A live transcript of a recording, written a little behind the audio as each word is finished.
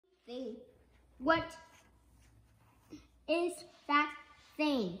thing? What is that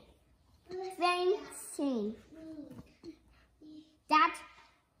thing? Thing. That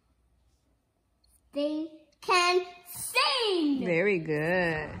thing can sing. Very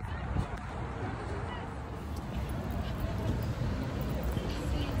good.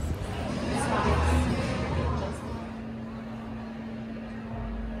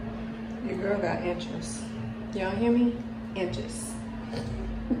 Your girl got inches. Y'all hear me? Inches.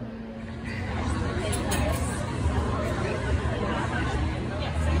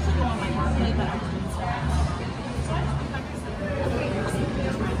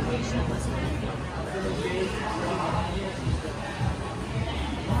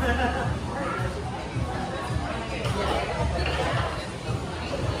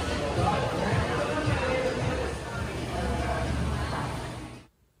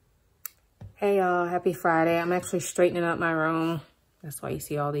 Hey y'all, happy Friday. I'm actually straightening up my room. That's why you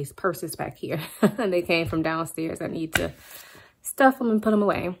see all these purses back here. They came from downstairs. I need to stuff them and put them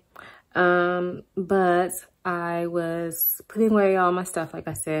away. But I was putting away all my stuff, like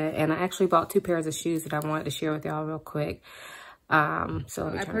I said, and I actually bought 2 pairs of shoes that I wanted to share with y'all real quick.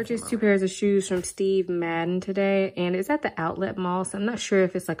 So I purchased 2 pairs of shoes from Steve Madden today, and it's at the outlet mall. So I'm not sure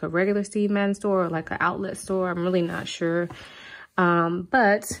if it's like a regular Steve Madden store or like an outlet store. I'm really not sure.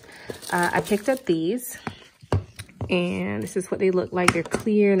 But I picked up these, and this is what they look like. They're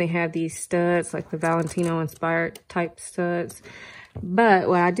clear, and they have these studs, like the Valentino inspired type studs. But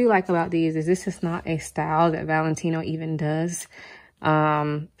what I do like about these is this is not a style that Valentino even does.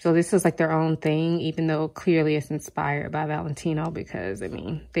 So this is like their own thing, even though clearly it's inspired by Valentino, because I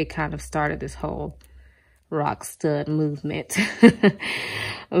mean, they kind of started this whole rock stud movement.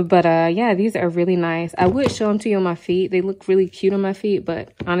 But yeah, these are really nice. I would show them to you on my feet. They look really cute on my feet,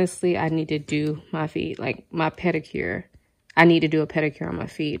 but honestly, I need to do my feet, like my pedicure. I need to do a pedicure on my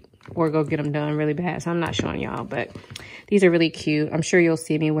feet or go get them done really bad. So I'm not showing y'all, but these are really cute. I'm sure you'll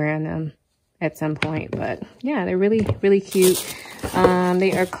see me wearing them at some point, but yeah, they're really, really cute.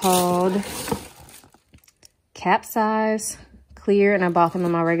 They are called Capsize Clear, and I bought them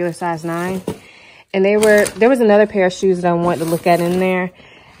in my regular size 9. And there was another pair of shoes that I wanted to look at in there,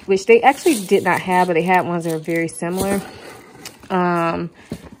 which they actually did not have, but they had ones that were very similar.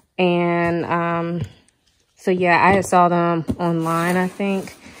 So yeah, I saw them online, I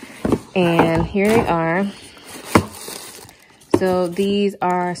think, and here they are. So these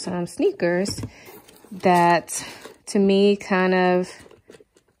are some sneakers that, to me, kind of,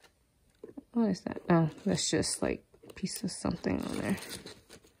 what is that? Oh, that's just like a piece of something on there.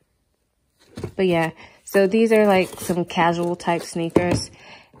 But yeah, so these are like some casual type sneakers,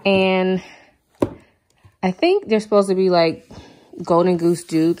 and I think they're supposed to be like Golden Goose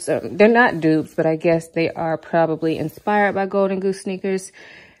dupes. They're not dupes, but I guess they are probably inspired by Golden Goose sneakers.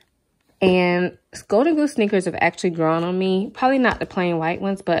 And Golden Goose sneakers have actually grown on me. Probably not the plain white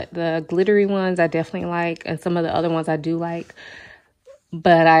ones, but the glittery ones I definitely like, and some of the other ones I do like.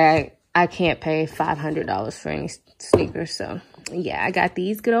 But I can't pay $500 for any sneakers, so yeah, I got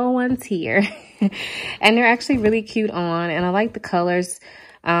these good old ones here. And they're actually really cute on, and I like the colors.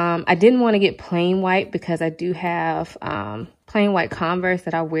 I didn't want to get plain white because I do have plain white Converse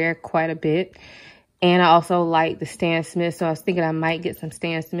that I wear quite a bit, and I also like the Stan Smith, so I was thinking I might get some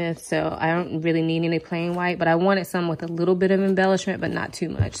Stan Smith. So I don't really need any plain white, but I wanted some with a little bit of embellishment, but not too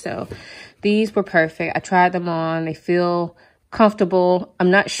much. So these were perfect. I tried them on. They feel comfortable.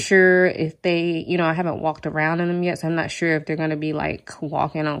 I'm not sure if they, you know, I haven't walked around in them yet, so I'm not sure if they're going to be like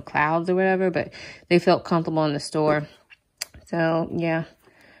walking on clouds or whatever, but they felt comfortable in the store. So yeah,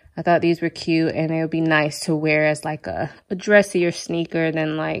 I thought these were cute, and they would be nice to wear as like a dressier sneaker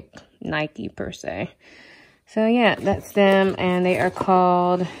than like Nike per se. So yeah, that's them, and they are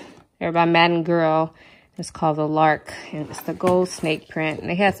called, they're by Madden Girl. It's called the Lark, and it's the gold snake print, and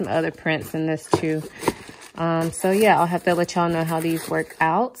they had some other prints in this too. So yeah, I'll have to let y'all know how these work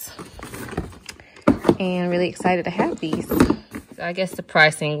out, and really excited to have these. So I guess the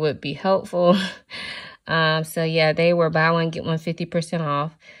pricing would be helpful. So yeah, they were buy one get one 50%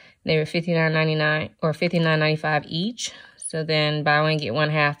 off. They were $59.99 or $59.95 each. So then buy one get one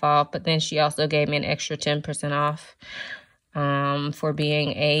half off, but then she also gave me an extra 10% off for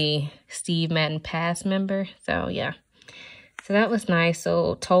being a Steve Madden Pass member. So yeah. So that was nice.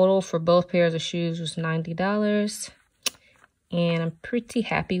 So total for both pairs of shoes was $90. And I'm pretty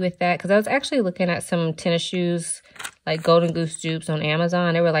happy with that, because I was actually looking at some tennis shoes, like Golden Goose dupes on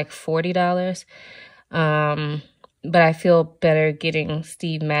Amazon. They were like $40. But I feel better getting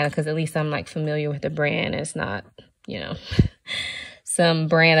Steve Madden, because at least I'm like familiar with the brand. It's not, you know, some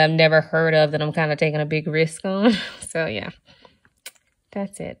brand I've never heard of that I'm kind of taking a big risk on. So yeah,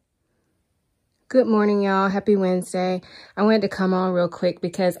 that's it. Good morning, y'all. Happy Wednesday. I wanted to come on real quick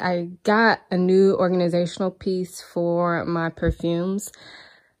because I got a new organizational piece for my perfumes.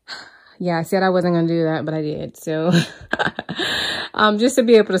 Yeah, I said I wasn't going to do that, but I did. So just to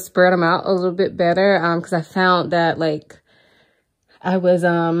be able to spread them out a little bit better, because I found that like I was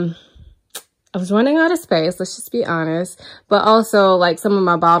running out of space, let's just be honest. But also like some of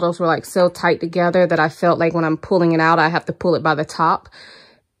my bottles were like so tight together that I felt like when I'm pulling it out, I have to pull it by the top.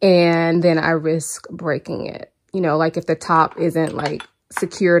 And then I risk breaking it. You know, like if the top isn't like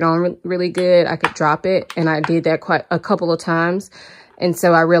secured on really good, I could drop it. And I did that quite a couple of times. And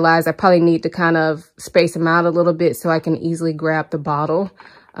so I realized I probably need to kind of space them out a little bit so I can easily grab the bottle.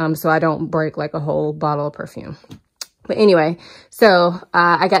 So I don't break like a whole bottle of perfume. But anyway, so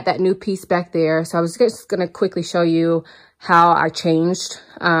I got that new piece back there. So I was just going to quickly show you how I changed.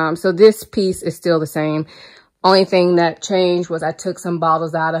 So this piece is still the same. Only thing that changed was I took some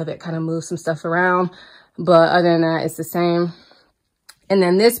bottles out of it, kind of moved some stuff around. But other than that, it's the same. And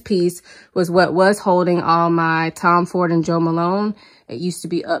then this piece was what was holding all my Tom Ford and Jo Malone. It used to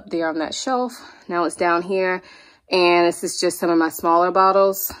be up there on that shelf. Now it's down here. And this is just some of my smaller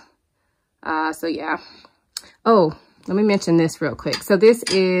bottles. So yeah. Oh, let me mention this real quick. So this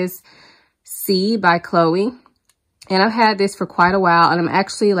is C by Chloe. And I've had this for quite a while. And I'm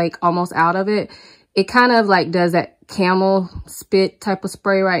actually like almost out of it. It kind of like does that camel spit type of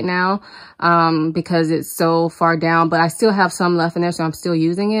spray right now because it's so far down. But I still have some left in there, so I'm still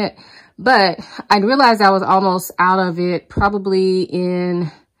using it. But I realized I was almost out of it probably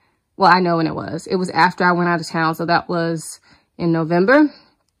in, well, I know when it was. It was after I went out of town, so that was in November.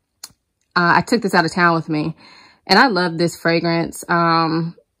 I took this out of town with me. And I love this fragrance.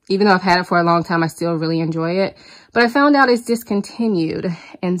 Even though I've had it for a long time, I still really enjoy it. But I found out it's discontinued.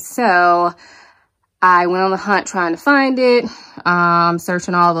 And so I went on the hunt trying to find it,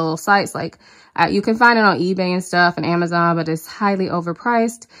 searching all the little sites. Like you can find it on eBay and stuff and Amazon, but it's highly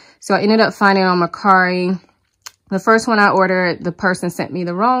overpriced. So I ended up finding it on Mercari. The first one I ordered, the person sent me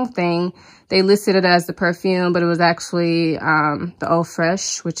the wrong thing. They listed it as the perfume, but it was actually the Eau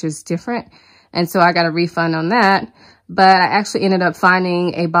Fraiche, which is different. And so I got a refund on that. But I actually ended up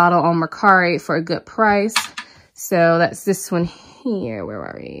finding a bottle on Mercari for a good price. So that's this one here. Where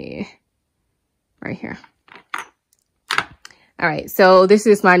are we? Right here. All right, so this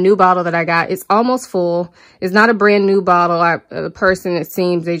is my new bottle that I got. It's almost full. It's not a brand new bottle. The person, it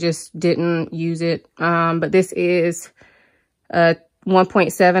seems, they just didn't use it. But this is a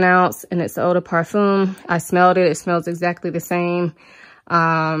 1.7 ounce, and it's Eau de Parfum. I smelled it. It smells exactly the same.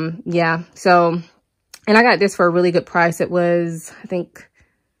 Yeah, so, and I got this for a really good price. It was, I think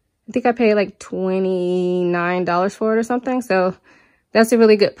I paid like $29 for it or something. So that's a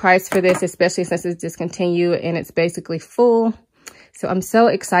really good price for this, especially since it's discontinued and it's basically full. So I'm so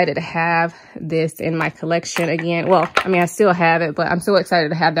excited to have this in my collection again. Well, I mean, I still have it, but I'm so excited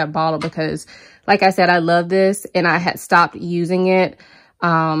to have that bottle because, like I said, I love this and I had stopped using it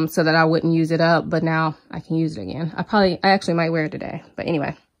so that I wouldn't use it up. But now I can use it again. I actually might wear it today. But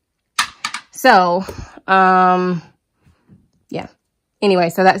anyway. So, yeah.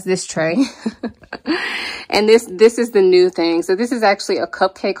 Anyway, so that's this tray. And this is the new thing. So this is actually a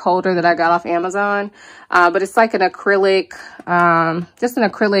cupcake holder that I got off Amazon. But it's like an acrylic, just an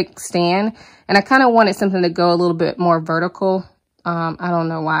acrylic stand. And I kind of wanted something to go a little bit more vertical. I don't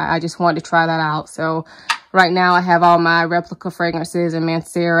know why. I just wanted to try that out. So right now I have all my replica fragrances and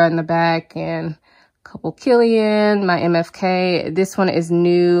Mancera in the back and a couple Killian, my MFK. This one is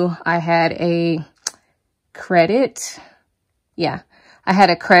new. I had a credit. Yeah. I had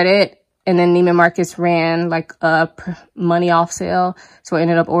a credit and then Neiman Marcus ran like a money off sale. So I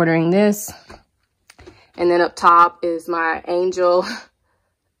ended up ordering this. And then up top is my Angel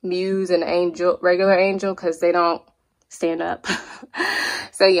Muse and Angel, regular Angel, because they don't stand up.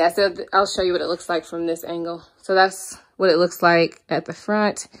 So yeah, so I'll show you what it looks like from this angle. So that's what it looks like at the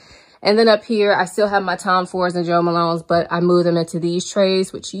front. And then up here, I still have my Tom Fords and Jo Malones, but I moved them into these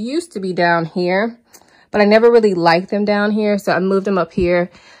trays, which used to be down here. But I never really liked them down here, so I moved them up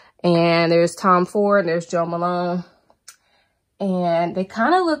here. And there's Tom Ford, there's Jo Malone. And they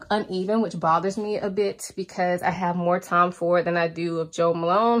kind of look uneven, which bothers me a bit because I have more Tom Ford than I do of Jo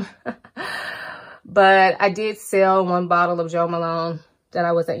Malone. But I did sell one bottle of Jo Malone that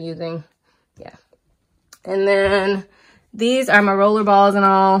I wasn't using. Yeah. And then these are my roller balls and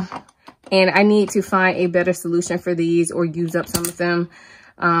all. And I need to find a better solution for these or use up some of them.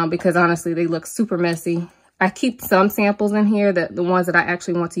 Because honestly, they look super messy. I keep some samples in here, the ones that I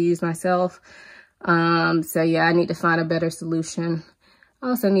actually want to use myself. So yeah, I need to find a better solution. I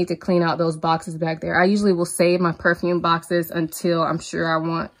also need to clean out those boxes back there. I usually will save my perfume boxes until I'm sure I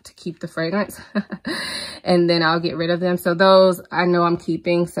want to keep the fragrance. And then I'll get rid of them. So those I know I'm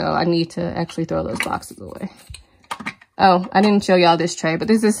keeping. So I need to actually throw those boxes away. Oh, I didn't show y'all this tray, but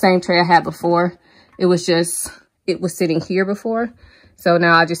this is the same tray I had before. It was sitting here before. So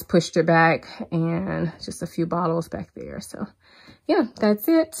now I just pushed it back and just a few bottles back there. So yeah, that's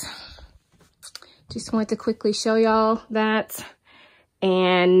it. Just wanted to quickly show y'all that.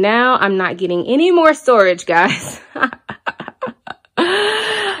 And now I'm not getting any more storage, guys.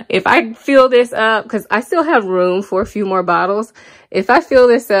 If I fill this up, because I still have room for a few more bottles. If I fill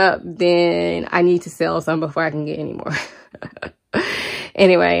this up, then I need to sell some before I can get any more.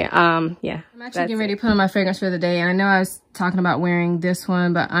 Anyway, yeah. I'm actually getting ready to put on my fragrance for the day. And I know I was talking about wearing this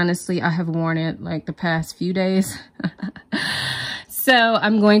one, but honestly, I have worn it like the past few days. So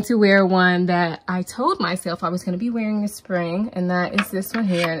I'm going to wear one that I told myself I was going to be wearing this spring. And that is this one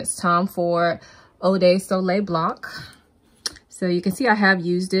here. And it's Tom Ford Eau de Soleil Blanc. So you can see I have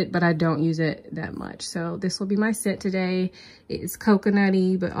used it, but I don't use it that much. So this will be my scent today. It's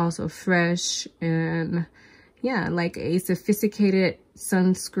coconutty, but also fresh. And yeah, like a sophisticated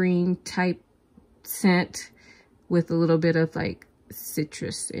sunscreen type scent with a little bit of like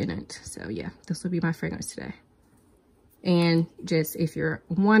citrus in it. So yeah, this will be my fragrance today. And just if you're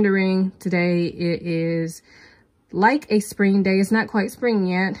wondering, today it is like a spring day. It's not quite spring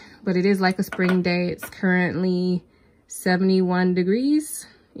yet, but it is like a spring day. It's currently 71 degrees.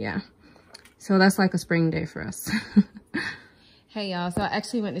 Yeah. So that's like a spring day for us. Hey y'all, so I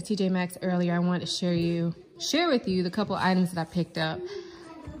actually went to TJ Maxx earlier. I wanted to share with you the couple items that I picked up.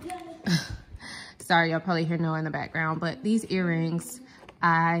 Sorry, y'all probably hear Noah in the background, but these earrings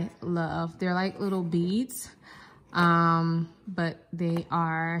I love. They're like little beads. But they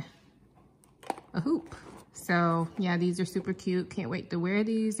are a hoop. So yeah, these are super cute. Can't wait to wear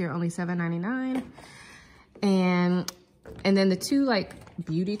these. They're only $7.99. And then the two like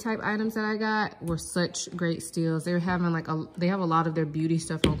beauty type items that I got were such great steals. They're having like they have a lot of their beauty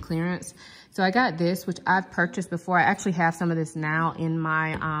stuff on clearance. So I got this, which I've purchased before. I actually have some of this now in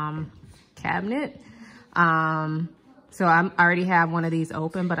my cabinet. So I already have one of these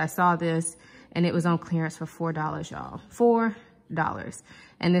open, but I saw this and it was on clearance for $4, y'all. $4.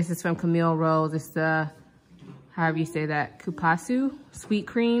 And this is from Camille Rose. It's the, however you say that, Kupasu Sweet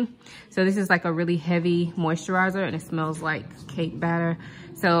Cream. So this is like a really heavy moisturizer and it smells like cake batter.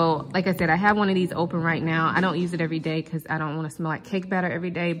 So like I said, I have one of these open right now. I don't use it every day because I don't want to smell like cake batter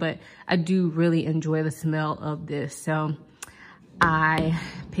every day, but I do really enjoy the smell of this. So I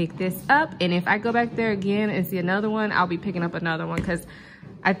picked this up, and if I go back there again and see another one, I'll be picking up another one because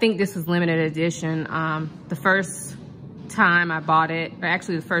I think this was limited edition. The first time I bought it, or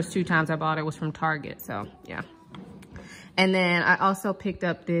actually the first two times I bought it was from Target, so yeah. And then I also picked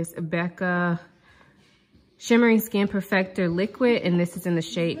up this Becca Shimmering Skin Perfector Liquid, and this is in the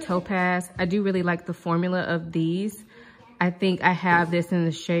shade Topaz. I do really like the formula of these. I think I have this in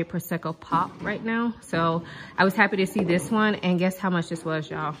the shade Prosecco Pop right now. So I was happy to see this one, and guess how much this was,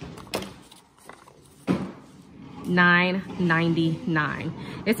 y'all? $9.99.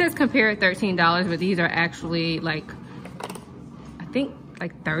 It says compare at $13, but these are actually like, I think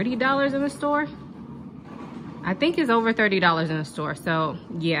like $30 in the store. I think it's over $30 in the store. So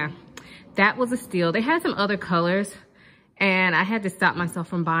yeah, that was a steal. They had some other colors and I had to stop myself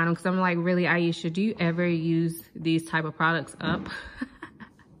from buying them because I'm like, really, Aisha, do you ever use these type of products up?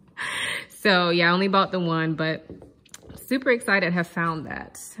 So yeah, I only bought the one, but super excited to have found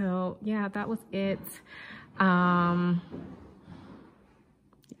that. So yeah, that was it. I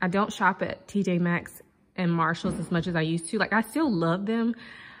don't shop at TJ Maxx and Marshalls as much as I used to. Like, I still love them,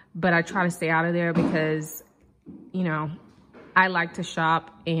 but I try to stay out of there because, you know, I like to shop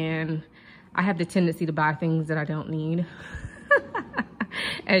and I have the tendency to buy things that I don't need,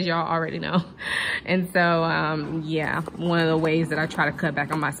 as y'all already know. And so, yeah, one of the ways that I try to cut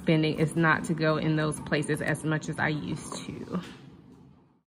back on my spending is not to go in those places as much as I used to.